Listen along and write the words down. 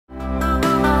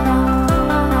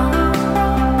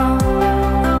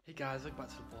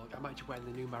actually wearing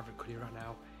the new Maverick hoodie right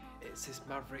now. It says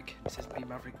Maverick, it says Be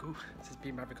Maverick, ooh, it says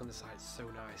Be Maverick on the side, it's so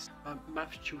nice. My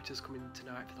maths tutor's coming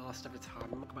tonight for the last ever time.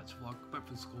 I'm back to vlog, back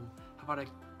from school. I've had a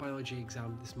biology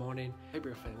exam this morning. Hope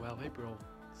you're feeling well, hope you're all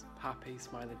happy,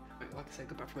 smiling. Like I said,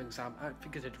 got back from an exam, I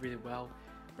think I did really well.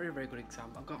 Very, very good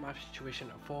exam. I've got maths tuition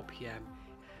at 4 PM.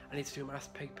 I need to do a maths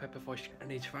paper before I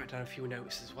need to write down a few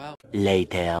notes as well.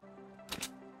 Later.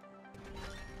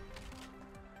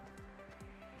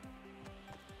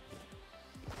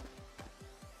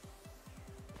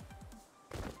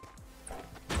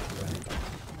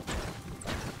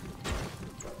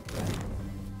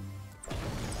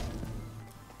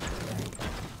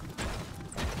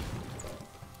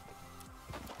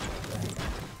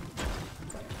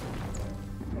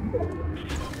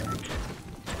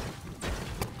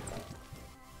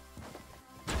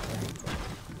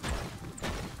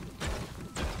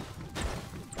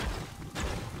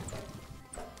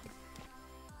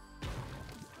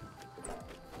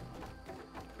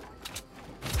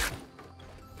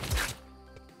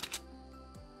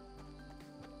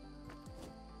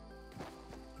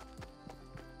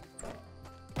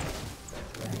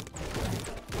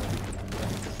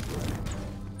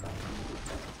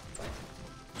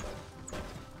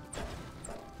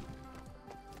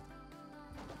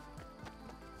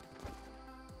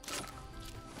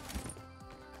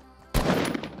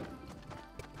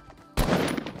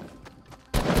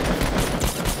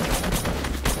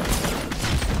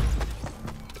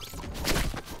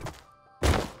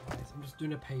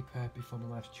 Doing a paper before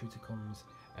my maths tutor comes.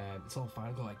 It's all fine,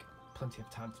 I've got like plenty of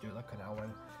time to do it, like an hour.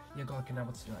 Yeah, I've got like an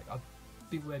hour to do it. I've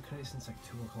been working on it since like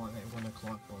 2 o'clock, like 1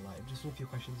 o'clock, but like just a few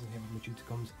questions in here when my tutor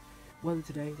comes. Weather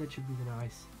today, that should be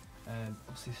nice.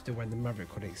 Obviously still wearing the Maverick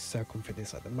hoodie, it's so comfy.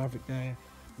 There's like the Maverick there,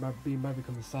 Maverick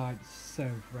on the side, so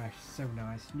fresh, so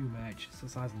nice, new merch, it's a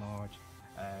size large.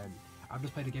 I've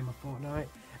just played a game of Fortnite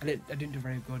and I didn't do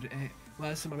very good. Well,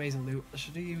 there's some amazing loot. I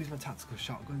should have used my tactical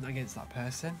shotgun against that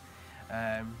person.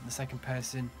 The second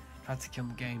person tried to kill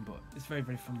the game, but it's very,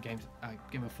 very fun game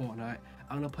of Fortnite.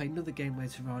 I'm going to play another game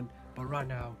later on, but right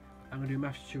now I'm going to do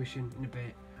maths tuition in a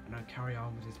bit and I'll carry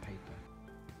on with this paper.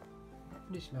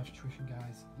 Finished maths tuition,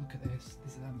 guys. Look at this.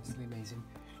 This is absolutely amazing.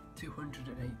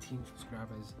 218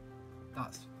 subscribers.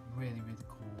 That's really, really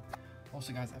cool.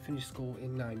 Also, guys, I finished school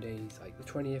in 9 days. Like the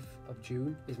 20th of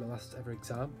June is my last ever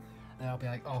exam. And I'll be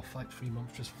like off for like 3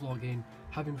 months, just vlogging,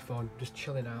 having fun, just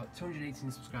chilling out.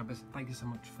 218 subscribers, thank you so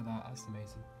much for that, that's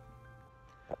amazing.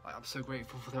 Like, I'm so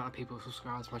grateful for the amount of people who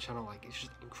subscribe to my channel, like it's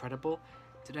just incredible.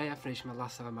 Today I finished my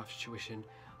last ever maths tuition,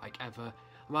 like ever.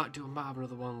 I might have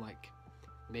another one, like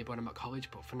maybe when I'm at college,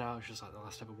 but for now it's just like the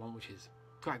last ever one, which is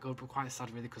quite good, but quite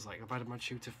sad really, because like I've had my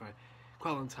tutor for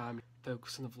quite a long time,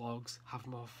 focus on the vlogs, have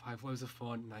them off, have loads of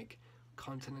fun, like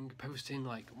content and posting,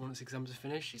 like once exams are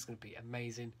finished, it's going to be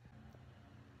amazing.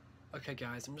 Okay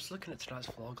guys, I'm just looking at tonight's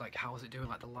vlog, like how is it doing,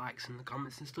 like the likes and the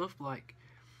comments and stuff. Like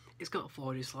it's got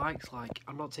 4 dislikes, like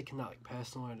I'm not taking that like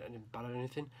personal and bad or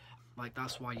anything. Like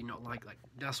that's why you're not like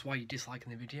that's why you're disliking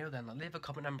the video. Then like leave a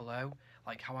comment down below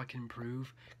like how I can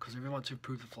improve, because I really want to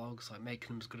improve the vlogs, like making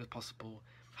them as good as possible,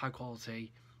 high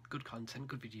quality, good content,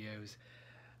 good videos.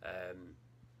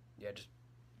 Yeah, just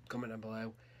comment down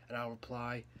below and I'll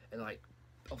reply, and like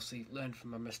obviously learn from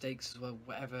my mistakes as well.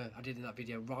 Whatever I did in that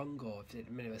video wrong, or if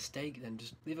I made a mistake, then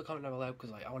just leave a comment down below,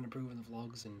 because like I want to improve in the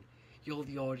vlogs, and you're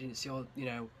the audience,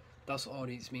 that's what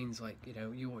audience means. Like,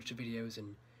 you watch the videos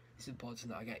and it's important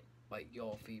that I get like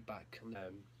your feedback. And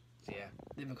so yeah,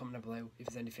 leave a comment down below if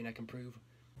there's anything I can improve.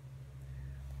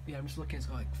 Yeah, I'm just looking, it's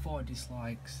got like 4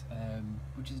 dislikes,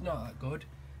 which is not that good,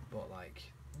 but like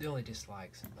the only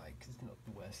dislikes, and like it's not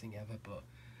the worst thing ever, but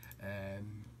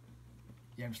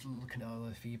yeah, I'm just looking at all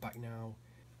the feedback now,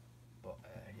 but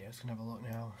yeah, just gonna have a look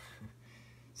now.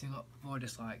 So you got 4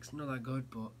 dislikes, not that good,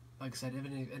 but like I said, if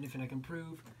anything I can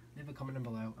improve, leave a comment down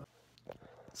below.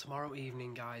 Tomorrow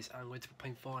evening, guys, I'm going to be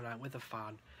playing Fortnite with a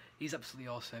fan. He's absolutely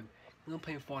awesome. I'm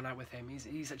playing Fortnite with him.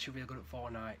 He's actually really good at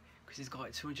Fortnite, because he's got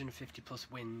like 250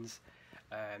 plus wins.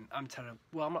 I'm terrible.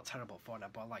 Well, I'm not terrible at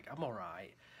Fortnite, but like I'm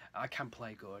alright. I can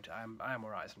play good. I am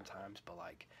alright sometimes, but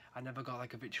like I never got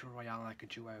like a victory royale, like a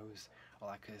duos or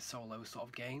like a solo sort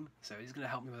of game. So he's gonna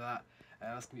help me with that.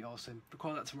 That's gonna be awesome.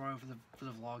 Record that tomorrow for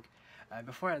the vlog.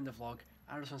 Before I end the vlog,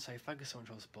 I just want to say thank you so much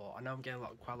for the support. I know I'm getting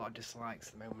quite a lot of dislikes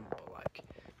at the moment, but like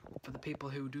for the people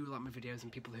who do like my videos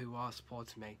and people who are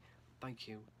supporting me, thank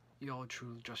you. You're all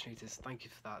true Josh Naters. Thank you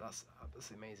for that. That's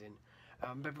amazing.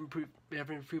 We're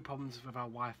having a few problems with our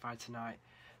Wi-Fi tonight,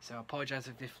 so I apologise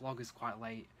if this vlog is quite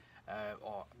late,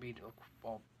 or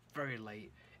very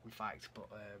late, in fact. But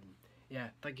yeah,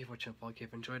 thank you for watching the vlog. If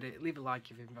you've enjoyed it, leave a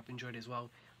like if you've enjoyed it as well.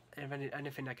 if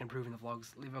anything I can improve in the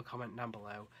vlogs, leave a comment down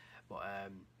below. But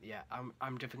yeah, I'm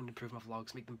definitely going to improve my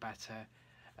vlogs, make them better.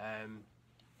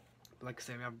 Like I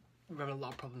say, we're having a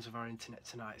lot of problems with our internet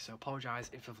tonight, so apologise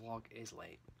if the vlog is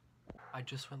late. I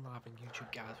just went live on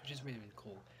YouTube, guys, which is really, really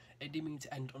cool. It didn't mean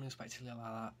to end unexpectedly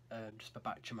like that. Just my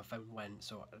battery on my phone went,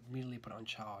 so I immediately put it on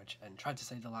charge and tried to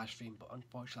save the live stream, but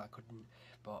unfortunately I couldn't.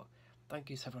 But thank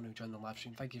you to everyone who joined the live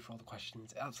stream. Thank you for all the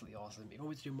questions. It's absolutely awesome. If you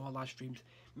want me to do more live streams,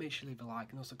 make sure you leave a like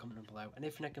and also comment down below. And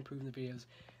if I can improve in the videos,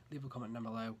 leave a comment down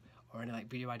below, or any like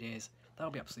video ideas.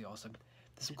 That'll be absolutely awesome.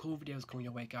 There's some cool videos coming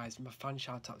your way, guys. My fan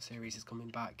shout out series is coming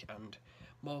back, and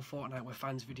more Fortnite with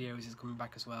fans videos is coming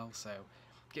back as well. So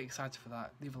get excited for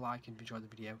that. Leave a like and enjoy the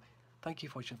video. Thank you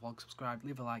for watching the vlog. Subscribe,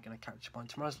 leave a like, and I'll catch you on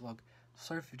tomorrow's vlog.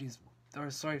 Sorry if this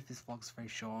vlog's very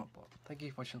short, but thank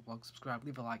you for watching the vlog. Subscribe,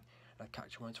 leave a like, and I'll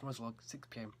catch you on tomorrow's vlog, 6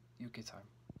 PM UK time.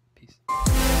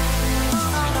 Peace.